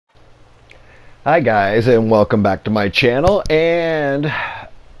Hi guys, and welcome back to my channel, and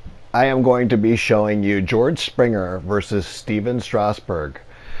I am going to be showing you George Springer versus Steven Strasburg,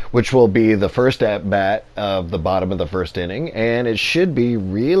 which will be the first at bat of the bottom of the first inning, and it should be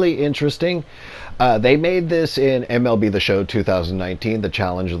really interesting. They made this in MLB the Show 2019, the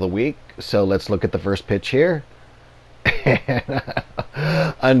challenge of the week, so let's look at the first pitch here.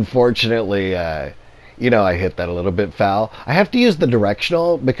 Unfortunately, I hit that a little bit foul. I have to use the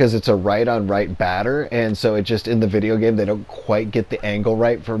directional because it's a right-on-right batter, and so it just, in the video game, they don't quite get the angle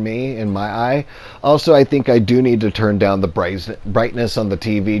right for me in my eye. Also, I think I do need to turn down the brightness on the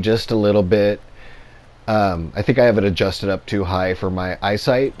TV just a little bit. I think I have it adjusted up too high for my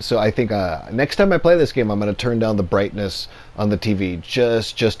eyesight, so I think next time I play this game, I'm going to turn down the brightness on the TV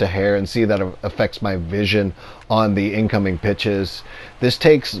just a hair and see that it affects my vision on the incoming pitches. This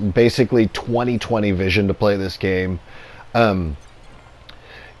takes basically 20/20 vision to play this game. You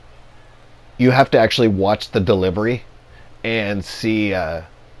have to actually watch the delivery and see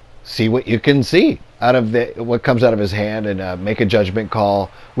what you can see out of what comes out of his hand, and make a judgment call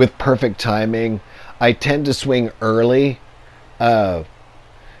with perfect timing. I tend to swing early, and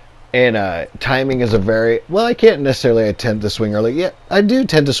timing is I can't necessarily tend to swing early. Yeah, I do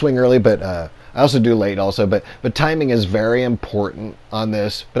tend to swing early, but I also do late also. But timing is very important on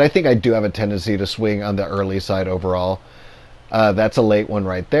this. But I think I do have a tendency to swing on the early side overall. That's a late one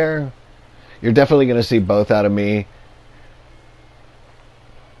right there. You're definitely going to see both out of me.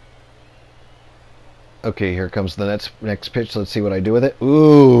 Okay, here comes the next pitch. Let's see what I do with it.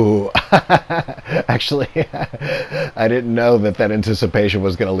 Ooh. Actually, I didn't know that anticipation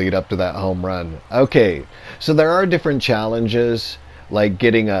was going to lead up to that home run. Okay, so there are different challenges, like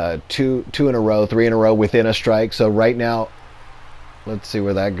getting two in a row, 3 in a row within a strike. So right now, let's see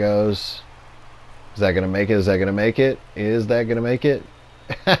where that goes. Is that going to make it? Is that going to make it? Is that going to make it?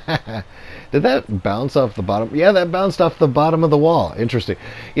 Did that bounce off the bottom? Yeah, that bounced off the bottom of the wall. Interesting.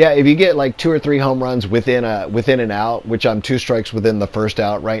 Yeah, if you get like 2 or 3 home runs within an out, which I'm 2 strikes within the first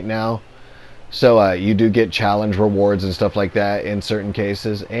out right now, so you do get challenge rewards and stuff like that in certain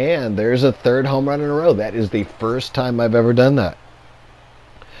cases. And there's a 3rd home run in a row. That is the first time I've ever done that.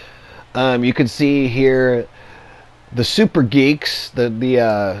 You can see here the super geeks, the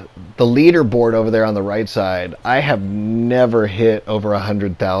leaderboard over there on the right side. I have never hit over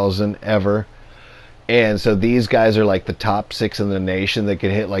 100,000 ever, and so these guys are like the top 6 in the nation that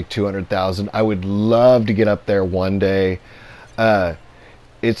can hit like 200,000. I would love to get up there one day.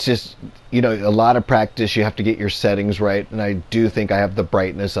 It's just, a lot of practice. You have to get your settings right, and I do think I have the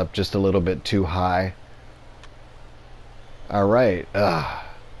brightness up just a little bit too high. All right.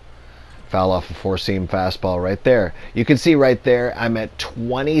 Foul off a 4-seam fastball right there. You can see right there, I'm at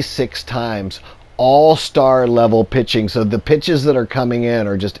 26 times all-star level pitching. So the pitches that are coming in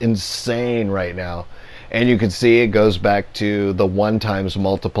are just insane right now. And you can see it goes back to the 1 times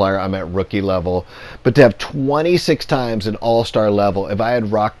multiplier. I'm at rookie level. But to have 26 times an all-star level, if I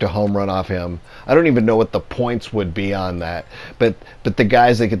had rocked a home run off him, I don't even know what the points would be on that. But the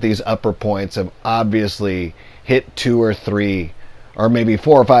guys that get these upper points have obviously hit 2 or 3, or maybe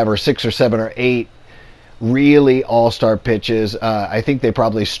 4 or 5 or 6 or 7 or 8 really all-star pitches. I think they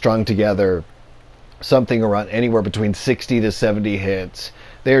probably strung together something around anywhere between 60 to 70 hits.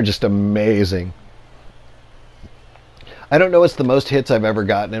 They're just amazing. I don't know what's the most hits I've ever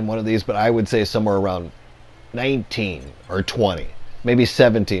gotten in one of these, but I would say somewhere around 19 or 20, maybe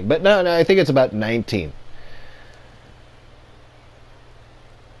 17. But no, I think it's about 19.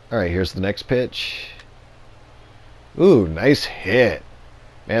 All right, here's the next pitch. Ooh, nice hit.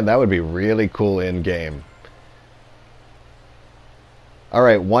 Man, that would be really cool in game. All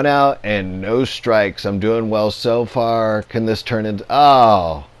right, 1 out and no strikes. I'm doing well so far. Can this turn into...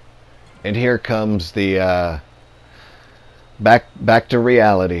 Oh! And here comes the... Back to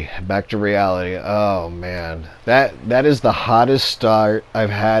reality. Back to reality. Oh, man. That is the hottest start I've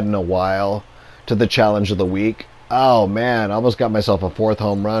had in a while to the challenge of the week. Oh, man. Almost got myself a 4th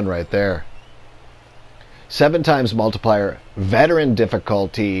home run right there. 7 times multiplier, veteran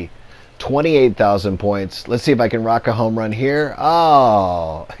difficulty, 28,000 points. Let's see if I can rock a home run here.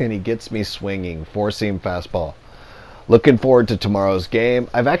 Oh, and he gets me swinging. 4-seam fastball. Looking forward to tomorrow's game.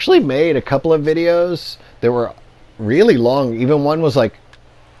 I've actually made a couple of videos that were really long. Even one was like,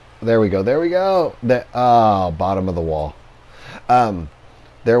 there we go. Bottom of the wall.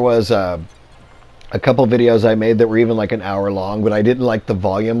 There was a couple videos I made that were even like an hour long, but I didn't like the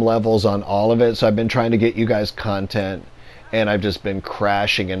volume levels on all of it, so I've been trying to get you guys content, and I've just been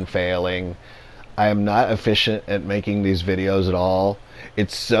crashing and failing. I am not efficient at making these videos at all.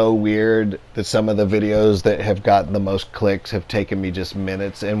 It's so weird that some of the videos that have gotten the most clicks have taken me just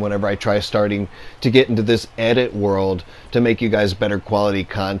minutes, and whenever I try starting to get into this edit world to make you guys better quality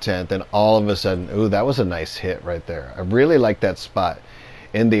content, then all of a sudden, ooh, that was a nice hit right there. I really like that spot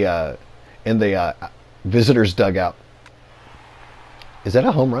in the visitors dugout. Is that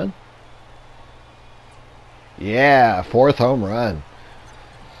a home run? Yeah, 4th home run.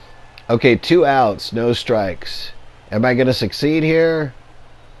 Okay, 2 outs, no strikes. Am I going to succeed here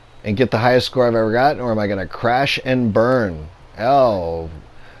and get the highest score I've ever gotten, or am I going to crash and burn? Oh,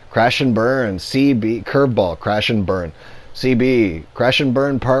 crash and burn. CB, curveball, crash and burn. CB, crash and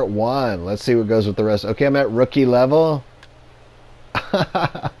burn part 1. Let's see what goes with the rest. Okay, I'm at rookie level.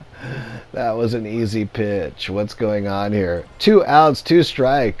 That was an easy pitch. What's going on here? 2 outs, 2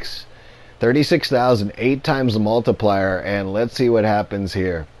 strikes. 36,000, 8 times the multiplier, and let's see what happens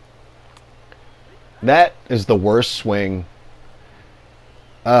here. That is the worst swing.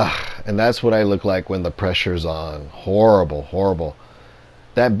 And that's what I look like when the pressure's on. Horrible, horrible.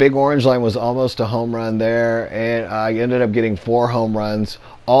 That big orange line was almost a home run there, and I ended up getting 4 home runs,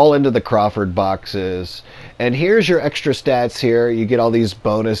 all into the Crawford boxes. And here's your extra stats here. You get all these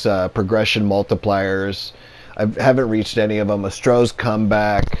bonus progression multipliers. I haven't reached any of them. A Stroh's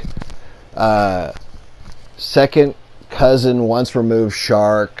comeback. Second cousin once removed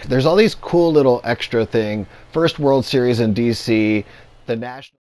shark. There's all these cool little extra thing. First World Series in DC. The national